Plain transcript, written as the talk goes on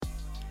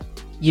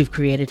You've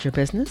created your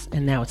business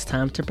and now it's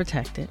time to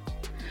protect it.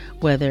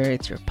 Whether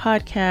it's your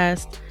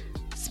podcast,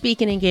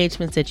 speaking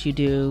engagements that you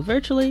do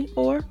virtually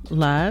or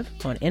live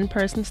on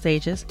in-person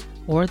stages,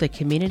 or the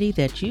community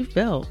that you've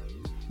built,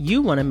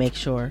 you want to make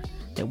sure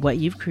that what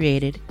you've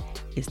created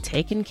is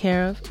taken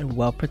care of and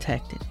well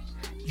protected.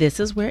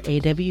 This is where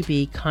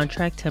AWB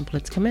contract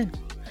templates come in.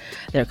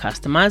 They're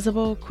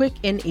customizable, quick,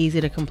 and easy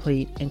to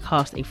complete, and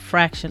cost a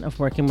fraction of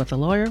working with a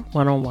lawyer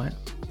one-on-one.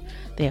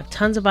 They have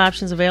tons of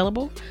options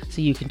available,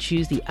 so you can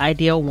choose the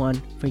ideal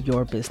one for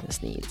your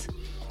business needs.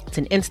 It's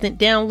an instant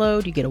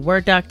download. You get a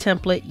Word doc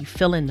template, you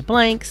fill in the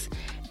blanks,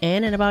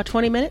 and in about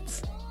 20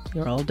 minutes,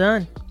 you're all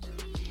done.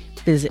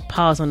 Visit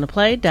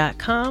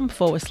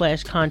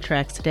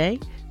pauseontheplay.com/contracts today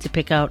to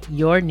pick out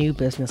your new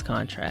business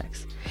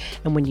contracts.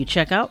 And when you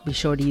check out, be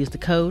sure to use the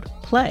code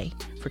PLAY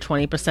for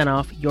 20%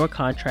 off your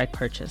contract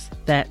purchase.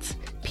 That's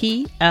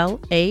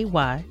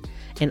PLAY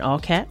in all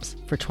caps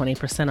for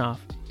 20%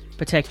 off.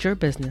 Protect your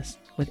business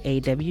with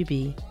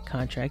AWB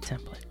contract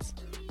templates.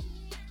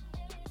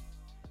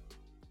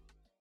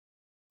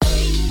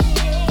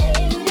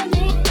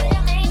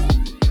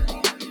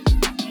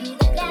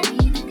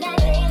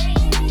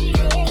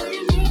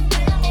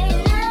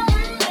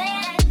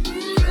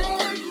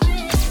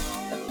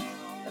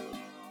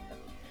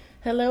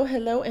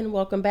 Hello, and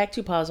welcome back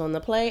to Pause on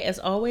the Play. As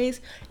always,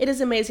 it is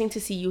amazing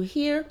to see you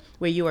here,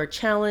 where you are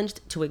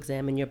challenged to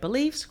examine your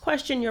beliefs,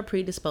 question your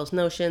predisposed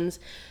notions,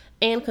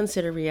 and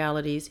consider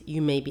realities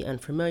you may be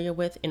unfamiliar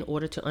with in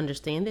order to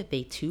understand that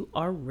they too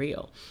are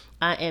real.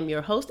 I am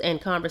your host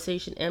and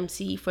conversation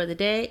MC for the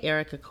day,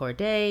 Erica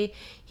Corday,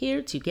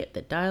 here to get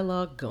the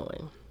dialogue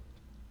going.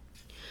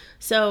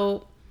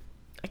 So,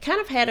 I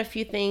kind of had a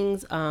few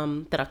things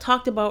that I've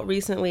talked about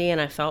recently, and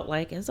I felt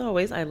like, as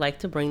always, I like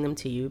to bring them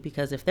to you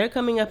because if they're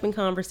coming up in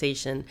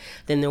conversation,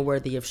 then they're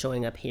worthy of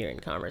showing up here in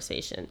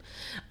conversation.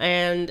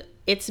 And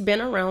it's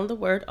been around the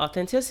word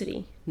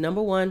authenticity.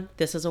 Number one,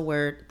 this is a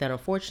word that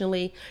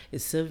unfortunately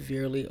is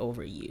severely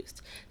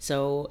overused.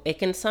 So it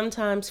can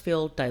sometimes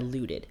feel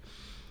diluted.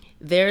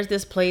 There's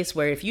this place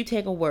where if you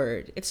take a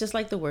word, it's just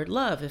like the word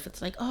love. If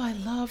it's like, oh, I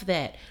love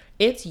that,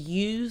 it's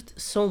used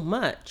so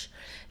much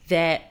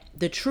that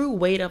the true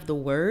weight of the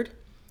word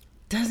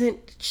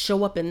doesn't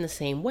show up in the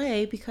same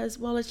way because,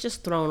 well, it's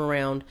just thrown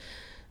around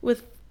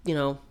with,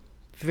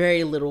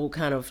 very little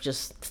kind of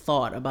just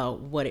thought about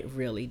what it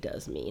really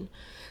does mean.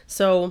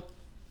 So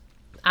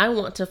I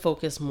want to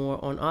focus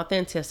more on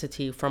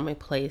authenticity from a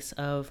place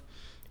of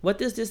what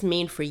does this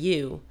mean for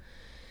you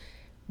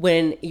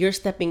when you're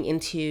stepping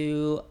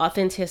into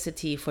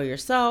authenticity for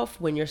yourself,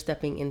 when you're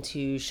stepping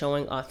into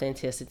showing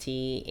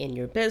authenticity in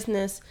your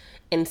business,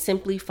 and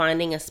simply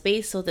finding a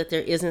space so that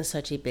there isn't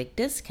such a big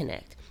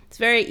disconnect. It's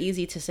very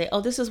easy to say,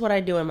 oh, this is what I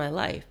do in my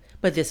life,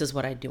 but this is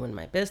what I do in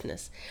my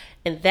business.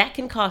 And that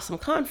can cause some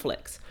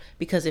conflicts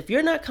because if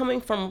you're not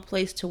coming from a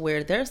place to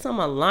where there's some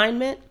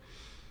alignment,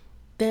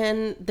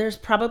 then there's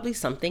probably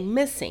something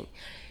missing.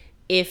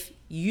 If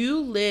you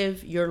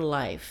live your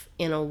life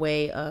in a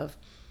way of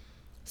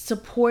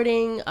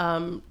supporting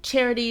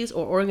charities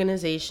or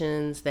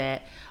organizations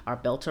that are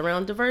built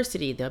around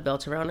diversity, they're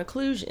built around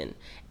inclusion,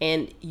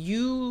 and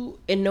you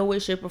in no way,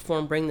 shape, or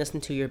form bring this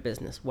into your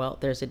business, well,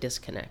 there's a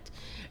disconnect.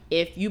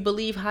 If you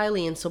believe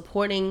highly in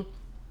supporting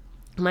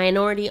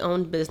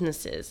minority-owned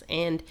businesses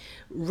and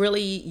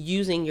really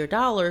using your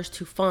dollars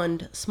to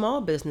fund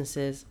small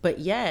businesses, but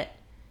yet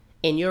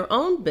in your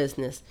own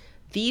business,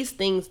 these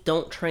things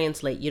don't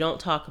translate. You don't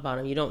talk about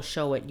them. You don't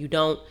show it. You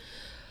don't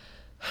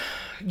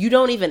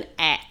even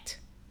act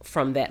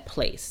from that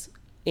place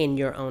in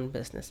your own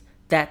business.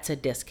 That's a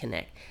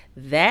disconnect.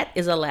 That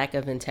is a lack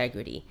of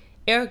integrity.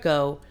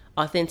 Ergo,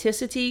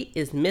 authenticity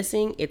is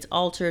missing. It's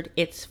altered.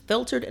 It's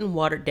filtered and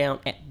watered down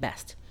at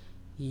best.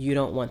 You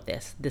don't want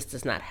this. This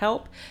does not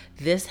help.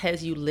 This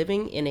has you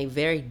living in a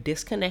very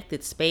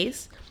disconnected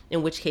space,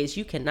 in which case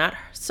you cannot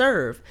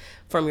serve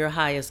from your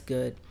highest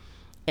good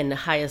and the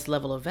highest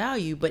level of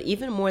value. But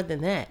even more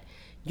than that,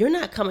 you're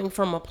not coming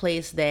from a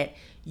place that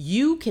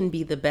you can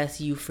be the best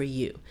you for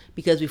you.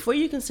 Because before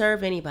you can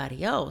serve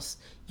anybody else,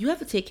 you have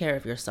to take care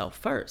of yourself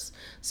first.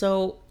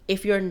 So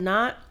if you're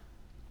not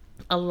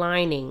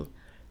aligning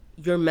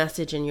your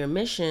message and your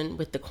mission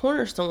with the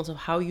cornerstones of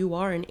how you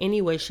are in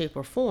any way, shape,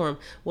 or form,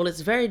 well,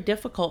 it's very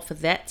difficult for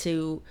that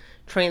to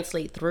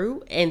translate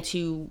through and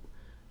to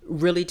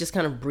really just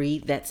kind of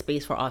breathe that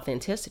space for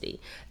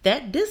authenticity.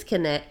 That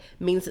disconnect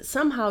means that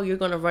somehow you're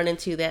going to run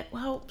into that,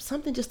 well,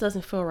 something just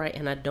doesn't feel right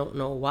and I don't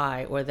know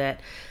why, or that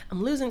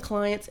I'm losing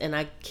clients and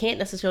I can't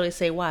necessarily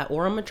say why,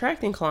 or I'm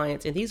attracting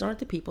clients and these aren't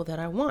the people that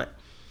I want.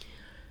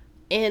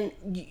 And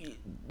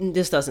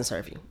this doesn't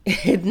serve you.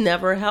 It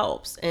never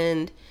helps.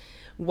 And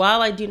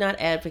while I do not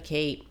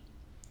advocate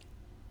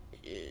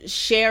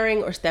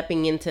sharing or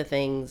stepping into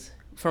things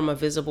from a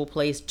visible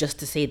place just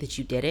to say that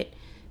you did it,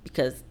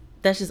 because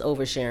that's just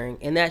oversharing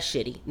and that's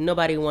shitty.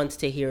 Nobody wants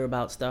to hear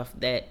about stuff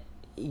that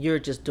you're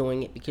just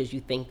doing it because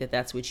you think that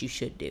that's what you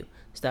should do.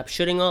 Stop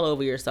shitting all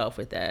over yourself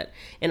with that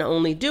and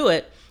only do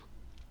it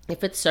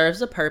if it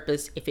serves a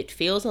purpose, if it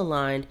feels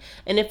aligned,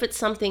 and if it's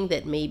something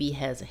that maybe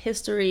has a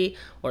history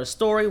or a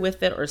story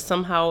with it or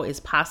somehow is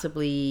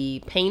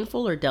possibly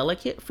painful or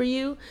delicate for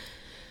you,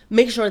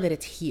 make sure that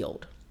it's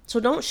healed. So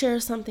don't share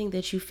something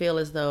that you feel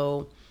as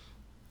though,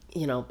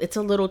 it's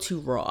a little too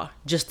raw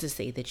just to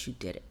say that you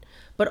did it.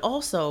 But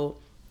also,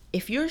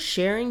 if you're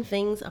sharing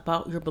things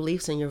about your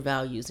beliefs and your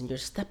values and you're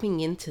stepping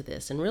into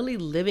this and really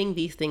living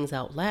these things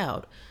out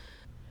loud,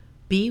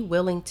 be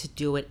willing to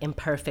do it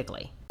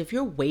imperfectly. If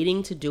you're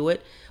waiting to do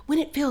it when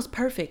it feels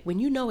perfect, when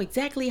you know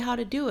exactly how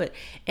to do it,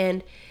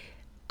 and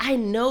I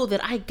know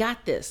that I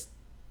got this,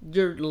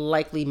 you're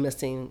likely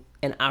missing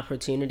an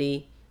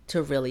opportunity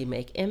to really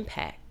make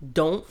impact.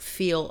 Don't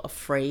feel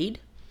afraid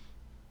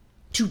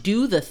to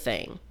do the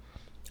thing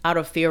out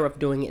of fear of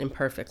doing it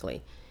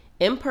imperfectly.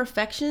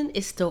 Imperfection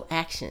is still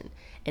action,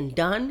 and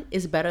done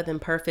is better than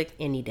perfect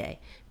any day,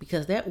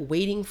 because that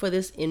waiting for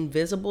this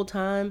invisible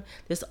time,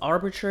 this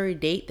arbitrary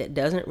date that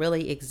doesn't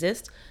really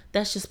exist,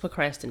 that's just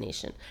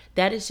procrastination.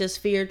 That is just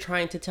fear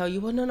trying to tell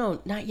you, well,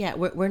 no, not yet.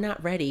 We're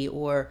not ready.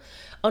 Or,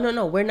 oh,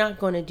 no, we're not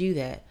going to do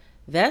that.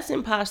 That's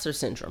imposter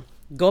syndrome.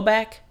 Go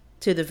back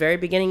to the very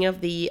beginning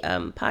of the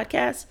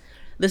podcast.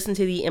 Listen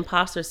to the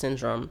imposter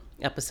syndrome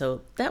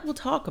episode. That will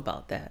talk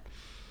about that.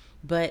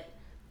 But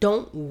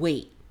don't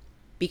wait,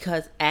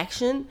 because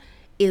action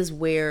is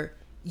where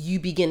you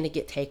begin to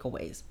get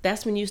takeaways.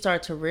 That's when you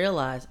start to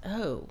realize,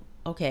 oh,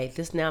 okay,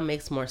 this now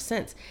makes more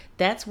sense.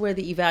 That's where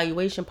the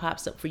evaluation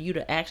pops up for you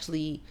to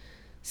actually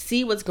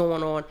see what's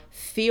going on,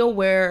 feel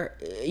where,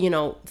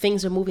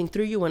 things are moving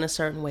through you in a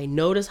certain way.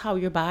 Notice how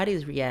your body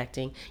is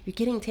reacting. You're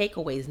getting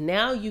takeaways.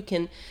 Now you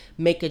can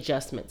make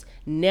adjustments.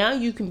 Now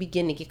you can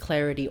begin to get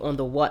clarity on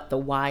the what, the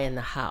why, and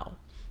the how.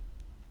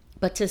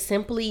 But to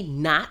simply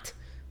not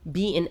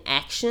be in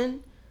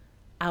action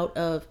out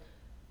of,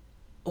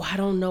 I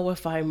don't know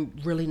if I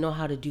really know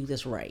how to do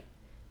this right.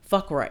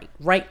 Fuck right.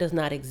 Right does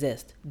not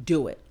exist.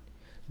 Do it.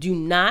 Do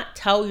not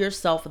tell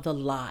yourself the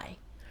lie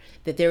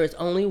that there is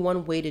only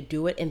one way to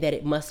do it and that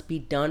it must be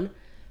done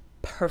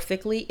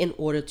perfectly in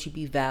order to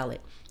be valid.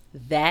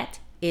 That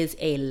is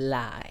a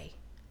lie.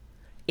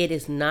 It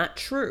is not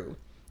true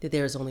that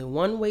there is only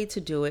one way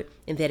to do it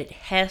and that it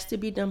has to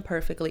be done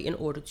perfectly in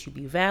order to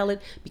be valid,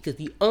 because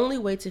the only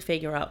way to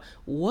figure out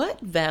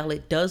what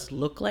valid does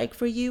look like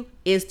for you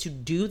is to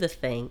do the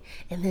thing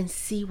and then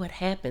see what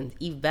happens.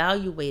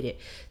 Evaluate it.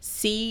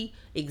 See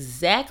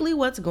exactly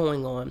what's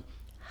going on.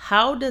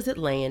 How does it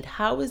land?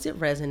 How is it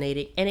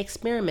resonating? And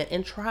experiment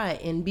and try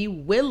and be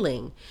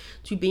willing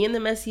to be in the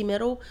messy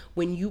middle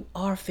when you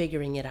are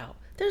figuring it out.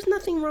 There's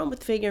nothing wrong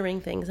with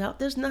figuring things out.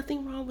 There's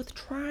nothing wrong with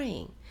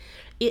trying.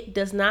 It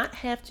does not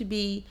have to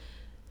be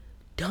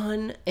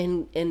done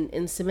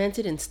and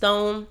cemented in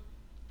stone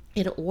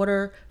in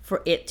order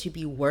for it to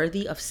be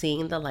worthy of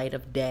seeing the light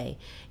of day,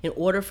 in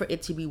order for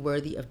it to be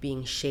worthy of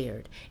being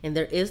shared. And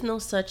there is no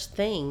such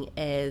thing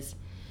as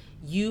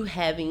you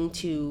having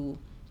to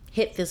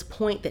hit this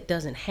point that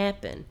doesn't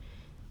happen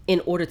in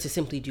order to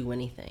simply do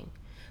anything.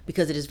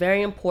 Because it is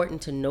very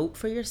important to note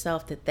for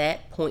yourself that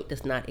that point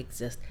does not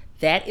exist.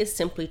 That is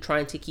simply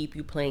trying to keep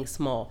you playing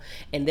small.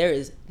 And there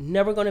is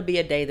never going to be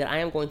a day that I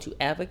am going to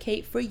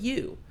advocate for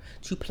you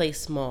to play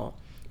small,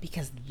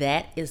 because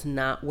that is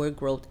not where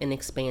growth and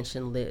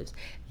expansion lives.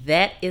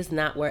 That is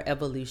not where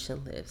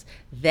evolution lives.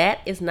 That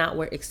is not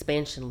where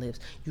expansion lives.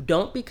 You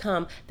don't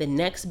become the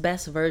next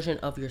best version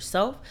of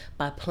yourself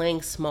by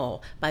playing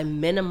small, by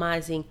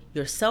minimizing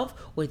yourself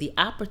or the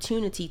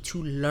opportunity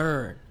to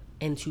learn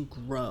and to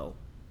grow.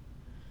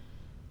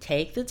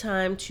 Take the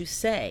time to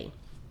say,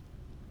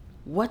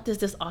 what does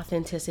this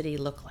authenticity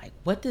look like?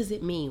 What does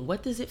it mean?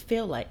 What does it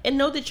feel like? And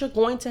know that you're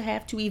going to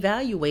have to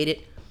evaluate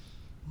it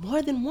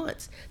more than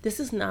once. This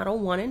is not a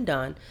one and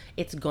done.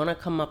 It's going to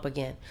come up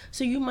again.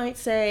 So you might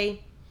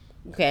say,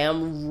 okay,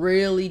 I'm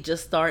really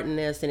just starting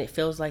this and it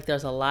feels like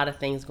there's a lot of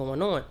things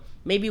going on.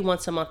 Maybe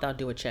once a month I'll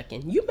do a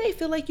check-in. You may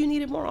feel like you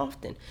need it more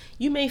often.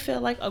 You may feel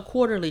like a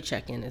quarterly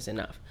check-in is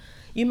enough.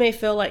 You may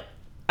feel like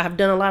I've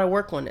done a lot of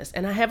work on this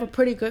and I have a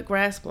pretty good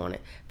grasp on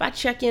it. If I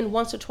check in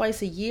once or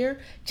twice a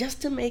year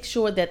just to make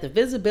sure that the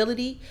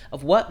visibility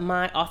of what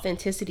my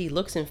authenticity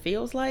looks and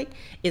feels like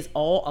is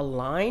all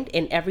aligned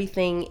and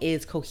everything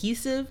is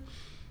cohesive,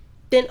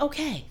 then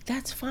okay,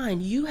 that's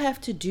fine. You have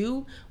to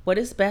do what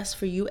is best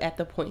for you at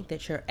the point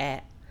that you're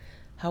at.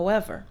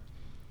 However,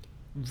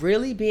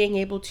 really being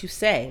able to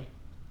say,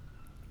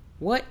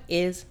 what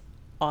is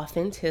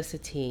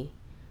authenticity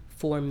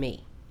for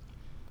me?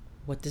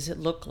 What does it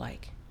look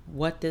like?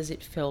 What does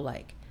it feel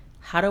like?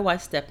 How do I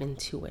step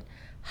into it?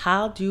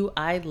 How do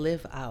I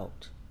live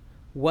out?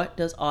 What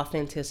does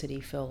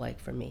authenticity feel like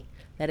for me?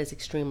 That is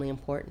extremely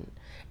important.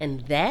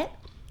 And that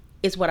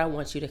is what I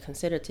want you to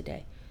consider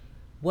today.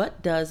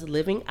 What does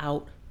living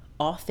out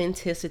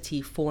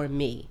authenticity for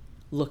me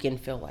look and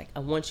feel like? I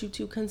want you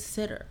to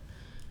consider,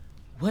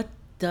 what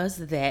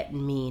does that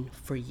mean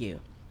for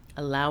you?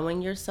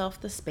 Allowing yourself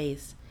the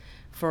space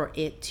for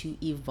it to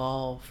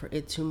evolve, for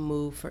it to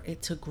move, for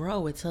it to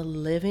grow. It's a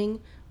living,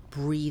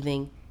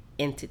 breathing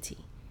entity.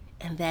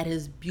 And that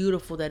is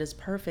beautiful. That is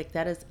perfect.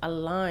 That is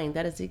aligned.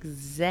 That is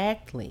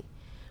exactly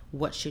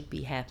what should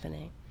be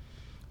happening.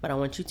 But I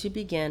want you to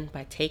begin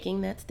by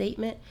taking that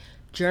statement,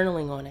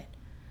 journaling on it,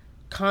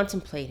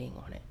 contemplating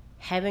on it,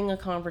 having a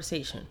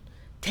conversation,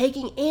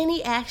 taking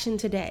any action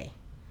today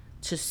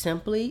to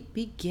simply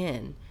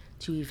begin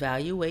to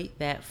evaluate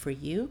that for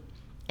you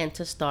and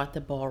to start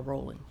the ball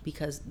rolling,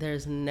 because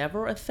there's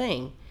never a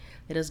thing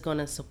that is going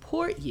to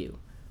support you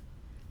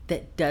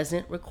that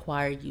doesn't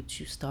require you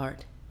to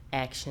start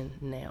action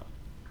now.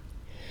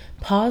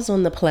 Pause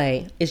on the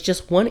Play is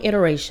just one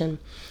iteration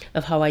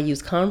of how I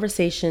use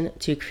conversation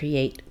to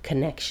create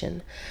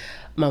connection.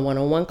 My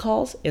one-on-one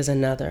calls is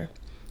another.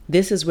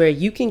 This is where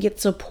you can get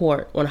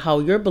support on how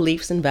your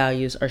beliefs and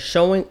values are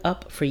showing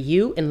up for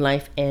you in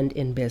life and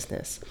in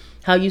business.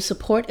 How you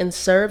support and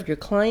serve your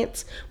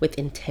clients with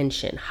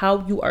intention.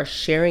 How you are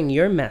sharing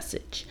your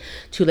message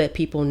to let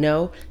people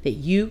know that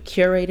you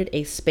curated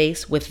a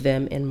space with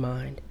them in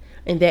mind,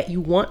 and that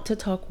you want to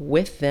talk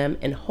with them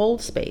and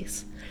hold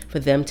space for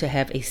them to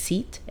have a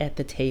seat at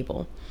the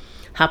table.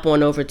 Hop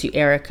on over to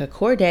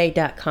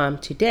ericacorday.com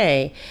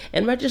today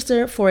and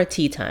register for a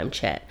tea time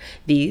chat.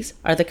 These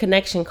are the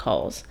connection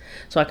calls,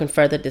 so I can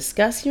further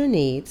discuss your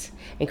needs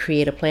and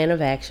create a plan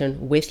of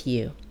action with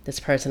you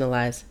that's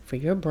personalized for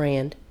your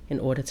brand in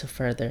order to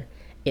further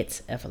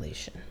its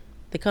evolution.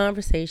 The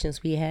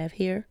conversations we have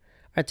here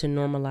are to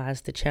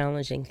normalize the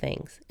challenging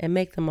things and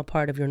make them a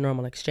part of your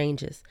normal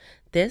exchanges.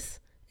 This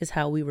is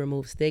how we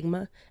remove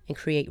stigma and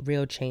create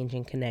real change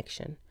and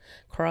connection.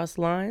 Cross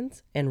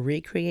lines and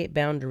recreate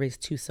boundaries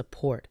to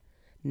support,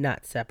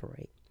 not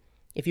separate.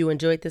 If you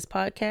enjoyed this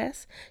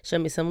podcast, show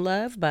me some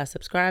love by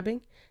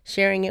subscribing,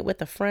 sharing it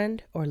with a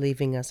friend, or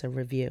leaving us a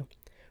review.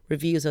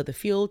 Reviews are the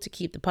fuel to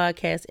keep the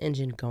podcast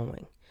engine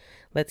going.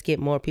 Let's get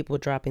more people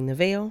dropping the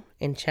veil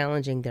and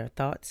challenging their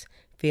thoughts,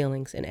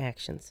 feelings, and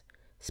actions.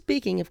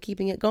 Speaking of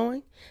keeping it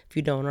going, if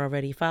you don't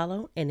already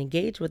follow and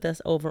engage with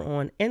us over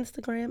on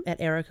Instagram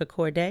at Erica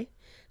Corday,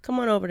 come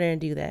on over there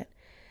and do that.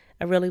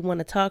 I really want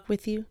to talk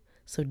with you,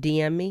 so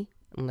DM me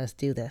and let's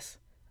do this.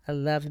 I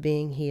love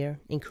being here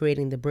and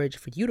creating the bridge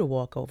for you to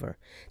walk over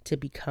to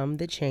become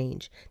the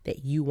change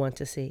that you want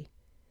to see.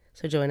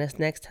 So join us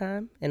next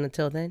time, and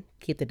until then,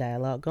 keep the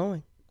dialogue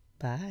going.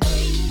 Bye.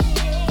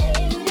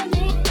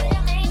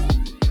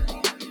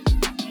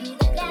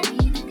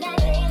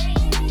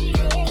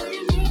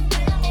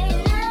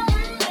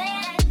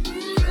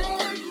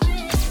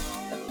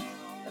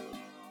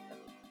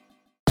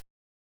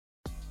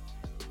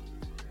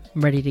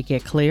 Ready to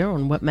get clear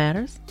on what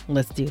matters?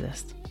 Let's do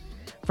this.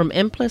 From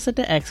implicit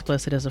to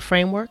explicit is a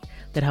framework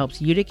that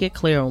helps you to get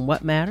clear on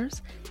what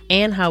matters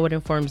and how it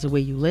informs the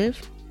way you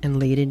live and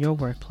lead in your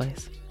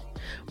workplace.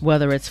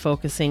 Whether it's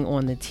focusing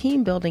on the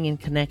team building and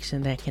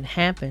connection that can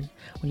happen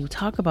when you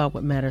talk about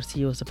what matters to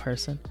you as a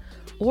person,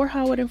 or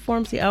how it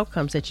informs the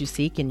outcomes that you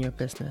seek in your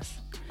business,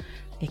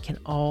 it can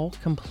all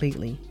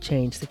completely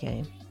change the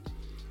game.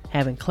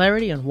 Having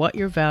clarity on what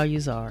your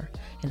values are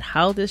and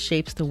how this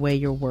shapes the way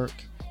your work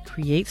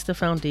creates the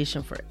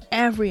foundation for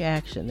every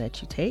action that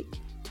you take,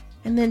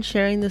 and then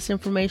sharing this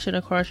information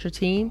across your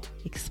team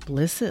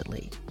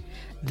explicitly.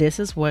 This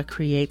is what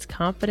creates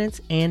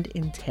confidence and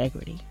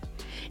integrity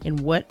in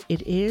what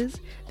it is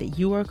that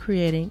you are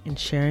creating and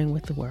sharing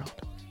with the world.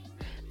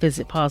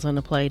 Visit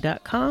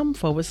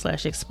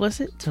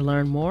pauseontheplay.com/explicit to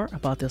learn more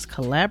about this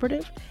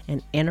collaborative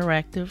and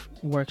interactive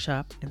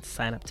workshop and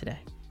sign up today.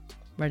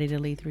 Ready to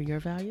lead through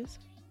your values?